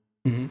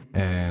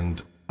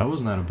 and I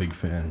was not a big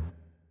fan.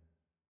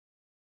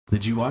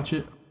 Did you watch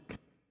it?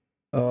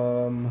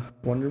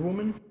 Wonder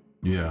Woman?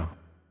 Yeah.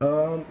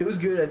 It was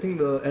good. I think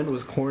the end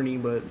was corny,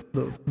 but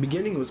the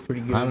beginning was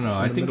pretty good. I don't know.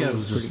 I think I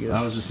was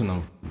just in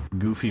a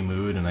goofy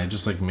mood, and I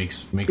just like make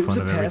fun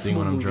of everything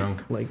when I'm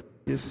drunk. Like,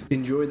 just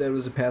enjoy that it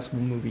was a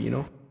passable movie,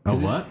 A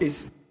what?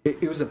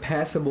 It was a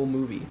passable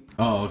movie.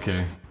 Oh,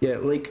 okay. Yeah,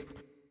 like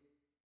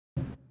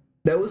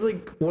that was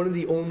like one of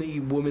the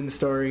only women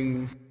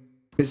starring.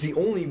 It's the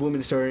only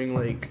woman starring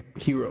like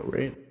hero,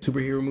 right?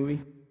 Superhero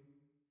movie.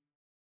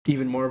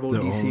 Even Marvel,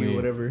 DC, or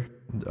whatever.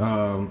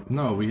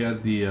 No, we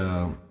had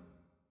the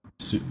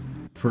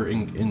for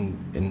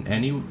in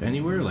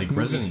anywhere like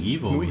movie. Resident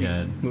Evil. We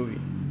had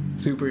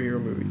superhero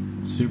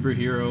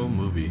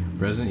movie.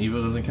 Resident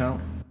Evil doesn't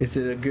count. Is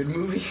it a good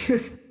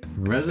movie?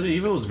 Resident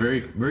Evil was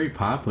very, very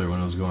popular when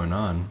it was going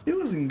on. It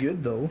wasn't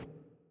good though.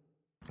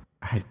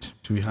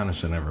 To be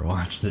honest, I never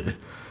watched it.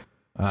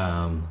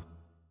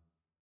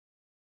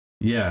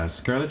 Yeah,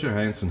 Scarlett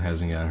Johansson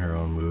hasn't got her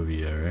own movie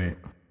yet, right?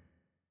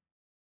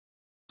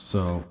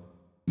 So.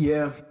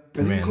 Yeah, I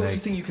think the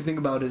closest thing you can think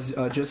about is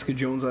Jessica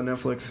Jones on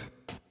Netflix.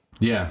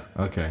 Yeah.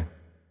 Okay.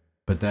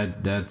 But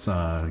that's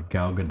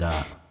Gal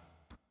Gadot.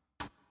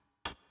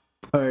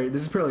 All right,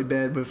 this is probably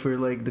bad, but for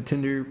like the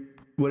Tinder,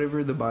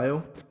 whatever the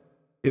bio,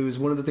 it was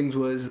one of the things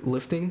was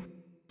lifting.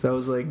 So I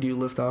was like, do you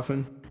lift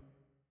often?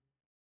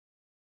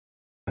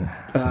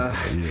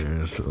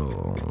 You're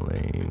so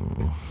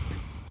lame,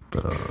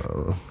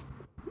 bro.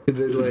 And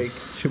then like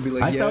she'll be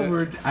like, I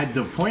thought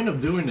the point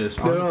of doing this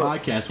on the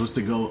podcast was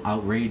to go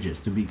outrageous,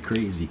 to be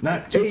crazy,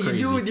 not too crazy. Hey, you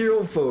do it with your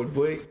own phone,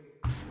 boy.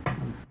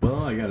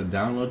 Well, I gotta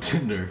download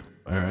Tinder.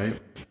 All right.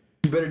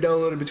 You better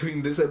download it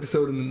between this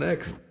episode and the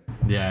next.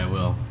 Yeah, I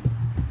will.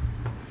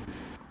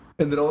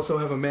 And then also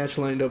have a match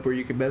lined up where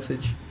you can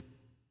message.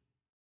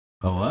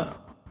 A what?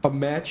 A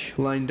match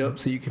lined up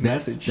so you can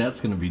message. That's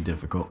gonna be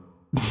difficult.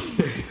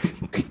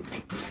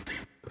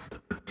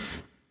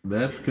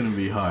 That's gonna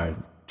be hard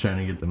trying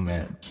to get the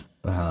match.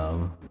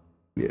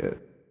 Yeah.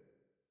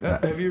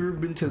 Have you ever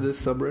been to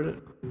this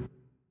subreddit?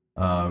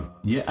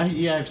 Yeah,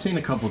 I've seen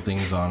a couple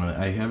things on it.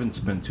 I haven't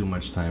spent too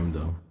much time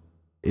though.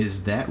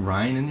 Is that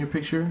Ryan in your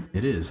picture?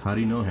 It is. How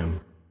do you know him?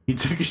 He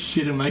took a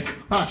shit in my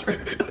car.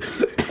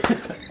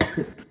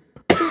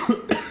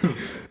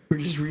 We're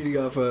just reading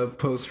off a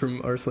post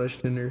from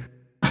r/Tinder.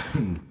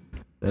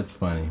 That's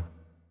funny.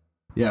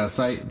 Yeah,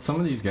 so some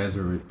of these guys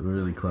are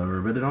really clever,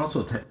 but it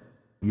also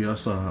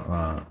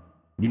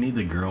you need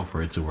the girl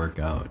for it to work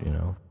out, you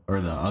know,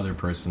 or the other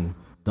person,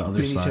 the other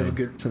side. You need to have a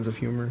good sense of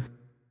humor.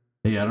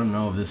 Hey, I don't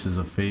know if this is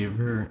a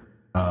favor,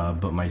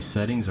 but my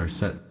settings are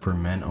set for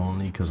men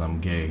only because I'm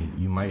gay.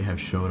 You might have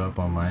showed up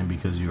on mine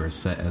because you are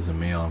set as a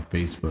male on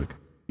Facebook.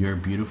 You are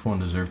beautiful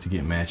and deserve to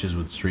get matches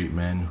with straight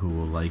men who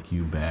will like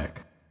you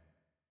back.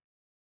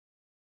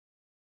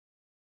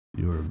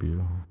 You are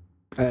beautiful.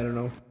 I don't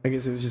know. I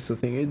guess it was just a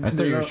thing. I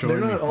thought you were showing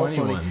me funny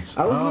ones.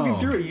 I was looking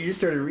through it. You just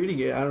started reading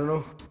it. I don't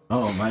know.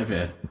 Oh, my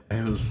bad.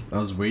 I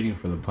was waiting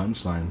for the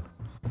punchline.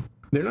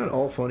 They're not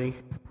all funny.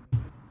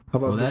 How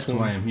about this one? That's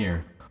why I'm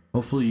here.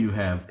 Hopefully you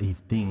have a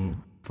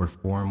thing for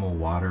formal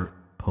water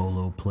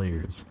polo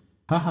players.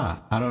 Haha,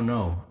 I don't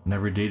know.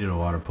 Never dated a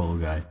water polo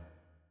guy.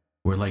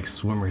 We're like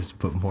swimmers,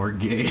 but more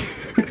gay.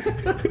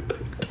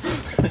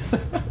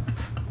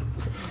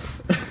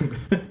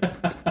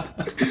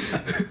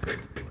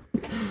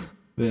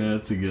 Yeah,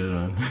 that's a good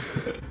one.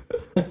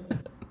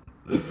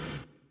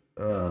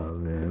 Oh,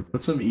 man.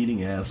 Put some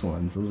eating ass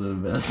ones. Those are the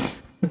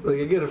best. Like,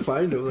 I gotta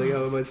find them. Like,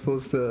 how am I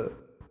supposed to...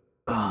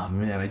 Oh,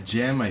 man. I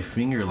jammed my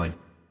finger like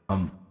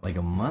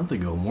a month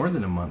ago, more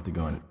than a month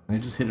ago, and I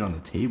just hit it on the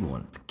table,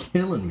 and it's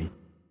killing me.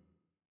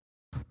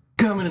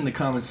 Comment in the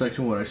comment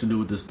section what I should do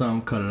with this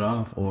thumb, cut it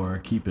off, or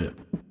keep it.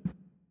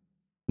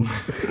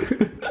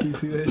 You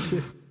see that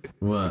shit?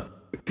 What?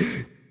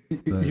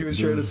 He was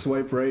trying to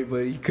swipe right,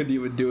 but he couldn't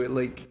even do it.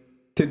 Like,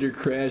 Tinder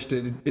crashed,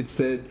 and it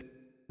said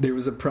there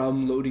was a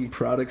problem loading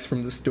products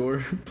from the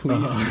store.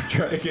 Please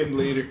try again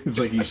later. It's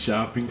like he's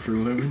shopping for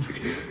women.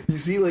 You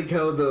see, like,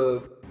 how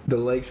the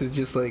likes is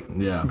just, like,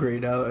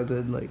 grayed out, and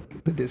then,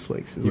 like, the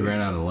dislikes is You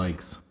ran out of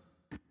likes.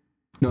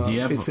 No,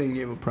 it's saying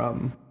you have a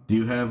problem. Do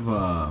you have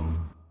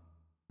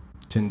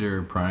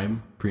Tinder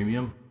Prime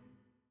Premium?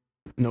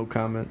 No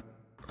comment.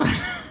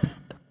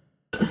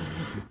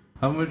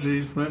 How much are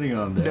you spending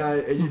on that? Nah,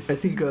 I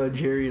think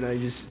Jerry and I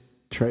just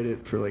tried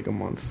it for like a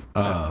month.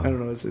 I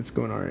don't know. It's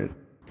going alright.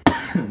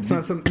 It's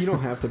not something you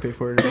don't have to pay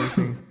for it or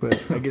anything,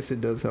 but I guess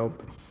it does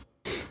help.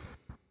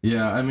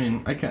 Yeah, I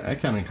mean, I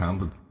kind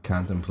of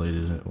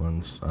contemplated it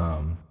once.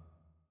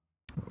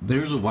 There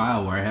was a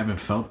while where I haven't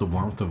felt the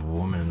warmth of a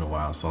woman in a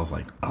while, so I was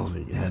like, I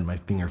had my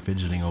finger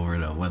fidgeting over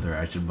to whether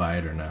I should buy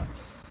it or not.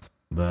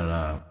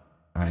 But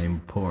I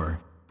am poor,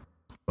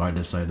 so I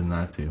decided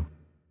not to.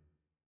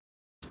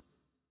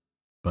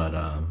 But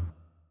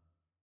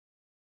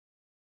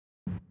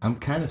I'm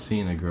kind of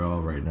seeing a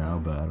girl right now,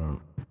 but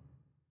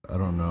I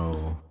don't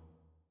know.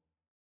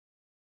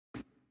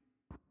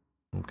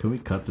 Can we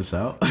cut this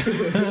out? All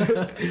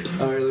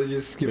right, let's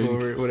just skip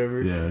over it.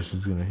 Whatever. Yeah,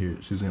 she's gonna hear.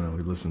 She's gonna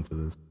listen to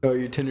this. Oh,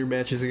 your Tinder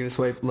matches are gonna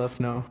swipe left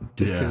now,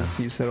 just because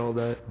you said all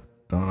that.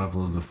 Don't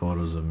upload the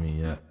photos of me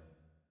yet.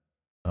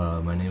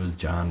 My name is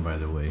John, by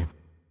the way.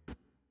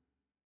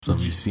 So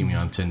if you see me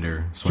on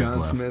Tinder, swipe John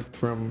left. Smith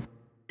from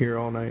Here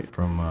All Night.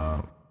 From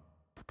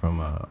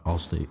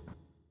Allstate.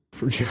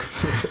 From John.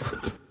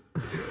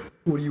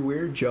 What do you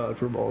wear, John,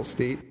 from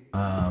Allstate?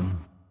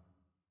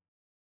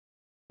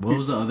 What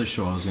was the other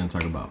show I was going to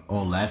talk about?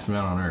 Oh, Last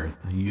Man on Earth.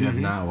 You have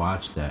not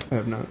watched that. I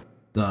have not.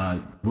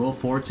 Will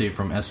Forte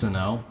from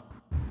SNL.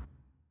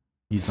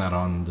 He's not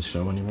on the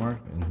show anymore,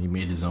 and he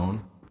made his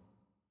own.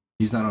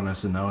 He's not on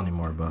SNL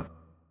anymore, but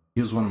he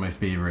was one of my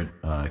favorite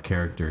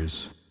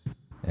characters,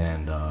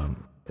 and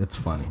it's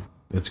funny.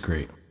 It's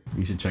great.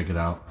 You should check it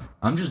out.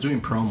 I'm just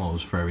doing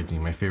promos for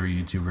everything. My favorite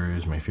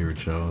YouTubers, my favorite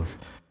shows.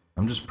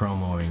 I'm just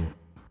promoting,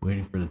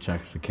 waiting for the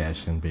checks to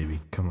cash in, baby.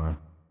 Come on.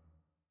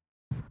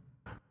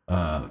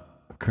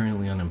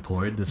 Currently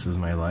unemployed. This is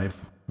my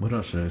life. What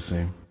else should I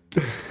say?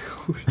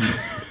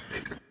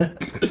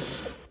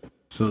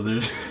 So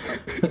there's...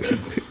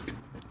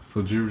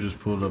 So Drew just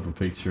pulled up a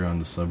picture on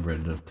the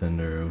subreddit of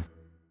Tinder of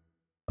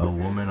a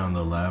woman on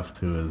the left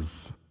who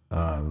is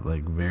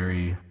like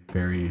very,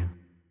 very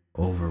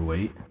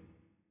overweight.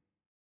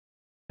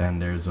 And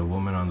there's a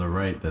woman on the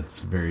right that's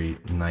very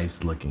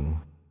nice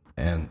looking.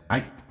 And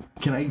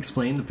can I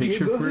explain the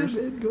picture first?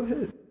 Ahead, man, go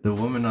ahead. The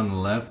woman on the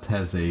left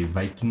has a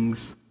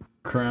Vikings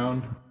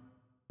crown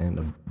and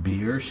a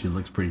beer. She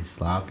looks pretty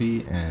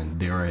sloppy and,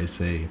 dare I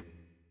say,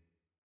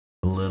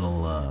 a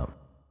little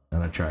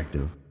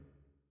unattractive,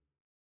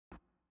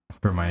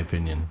 for my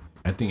opinion.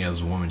 I think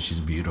as a woman, she's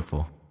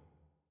beautiful.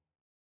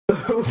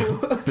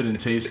 But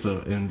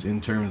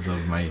in terms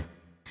of my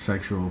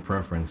sexual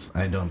preference,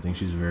 I don't think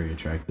she's very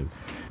attractive.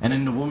 And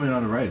then the woman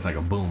on the right is like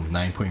a boom,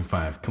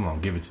 9.5. Come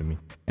on, give it to me.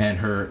 And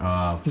her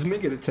just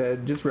make it a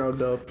 10. Just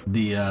round up.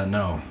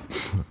 No,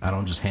 I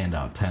don't just hand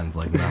out 10s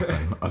like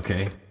nothing.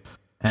 Okay.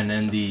 And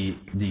then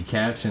the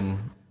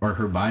caption or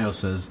her bio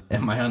says,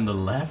 "Am I on the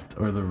left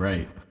or the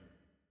right?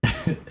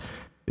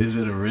 Is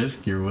it a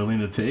risk you're willing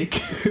to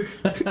take?"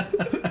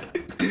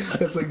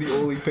 That's like the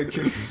only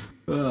picture.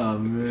 Oh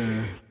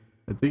man,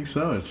 I think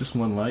so. It's just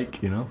one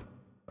like,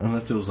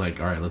 unless it was like,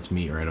 all right, let's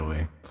meet right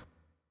away.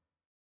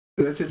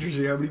 That's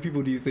interesting. How many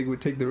people do you think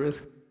would take the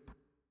risk?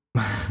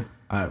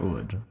 I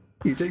would.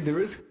 You take the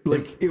risk?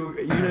 Like,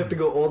 you'd have to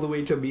go all the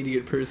way to meeting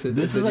in person.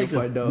 This is like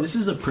this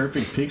is the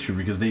perfect picture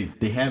because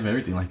they have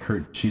everything. Like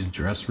she's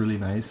dressed really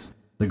nice.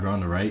 The girl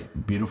on the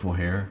right, beautiful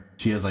hair.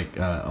 She has like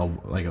a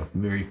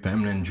very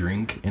feminine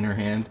drink in her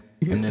hand.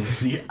 And then it's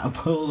the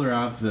polar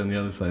opposite on the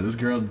other side. This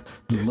girl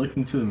looked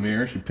into the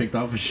mirror. She picked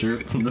off a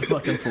shirt from the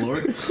fucking floor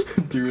and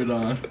threw it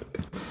on.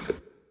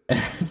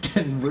 And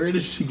then where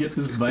did she get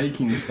this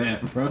Vikings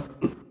hat from?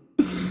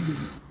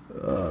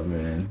 Oh,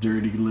 man.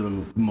 Dirty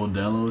little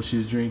Modelo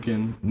she's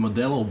drinking.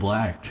 Modelo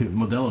Black, too.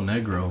 Modelo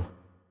Negro.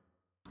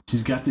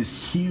 She's got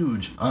this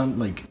huge,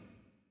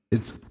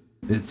 it's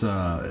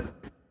hard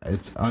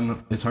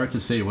to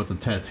say what the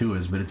tattoo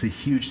is, but it's a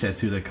huge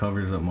tattoo that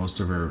covers up most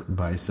of her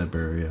bicep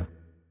area.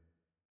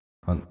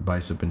 On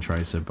bicep and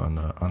tricep on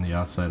the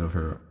outside of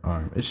her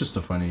arm. It's just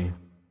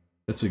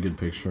it's a good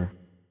picture.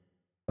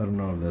 I don't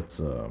know if that's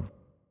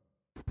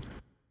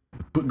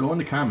but go in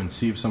the comments,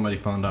 see if somebody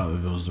found out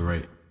if it was the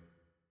right.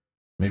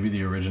 Maybe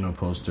the original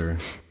poster.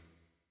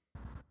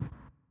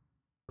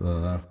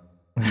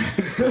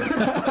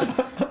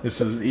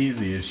 This is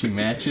easy. If she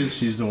matches,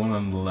 she's the one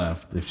on the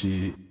left. If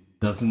she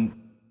doesn't,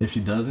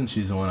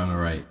 she's the one on the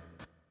right.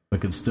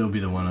 But could still be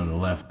the one on the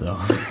left though.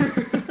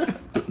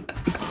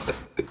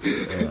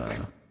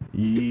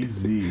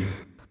 Easy.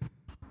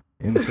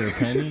 In for a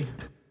penny,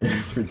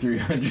 in for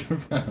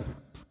 300 pounds.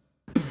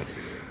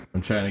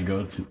 I'm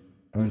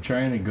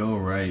trying to go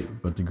right,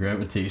 but the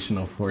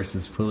gravitational force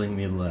is pulling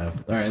me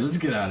left. All right, let's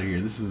get out of here.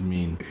 This is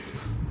mean.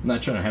 I'm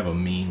not trying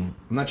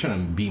to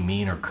be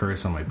mean or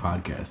curse on my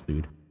podcast,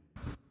 dude.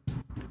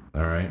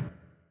 All right.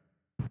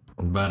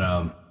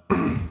 But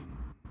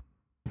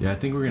yeah, I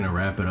think we're gonna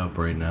wrap it up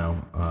right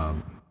now.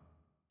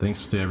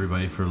 Thanks to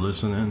everybody for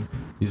listening.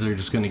 These are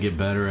just going to get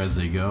better as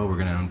they go. We're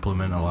going to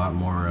implement a lot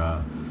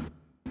more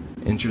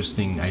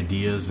interesting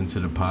ideas into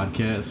the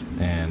podcast.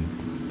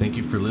 And thank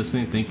you for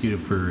listening. Thank you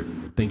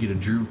to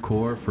Drew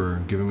Core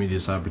for giving me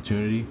this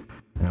opportunity.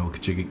 And we'll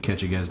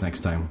catch you guys next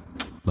time.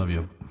 Love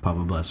you. Papa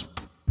bless.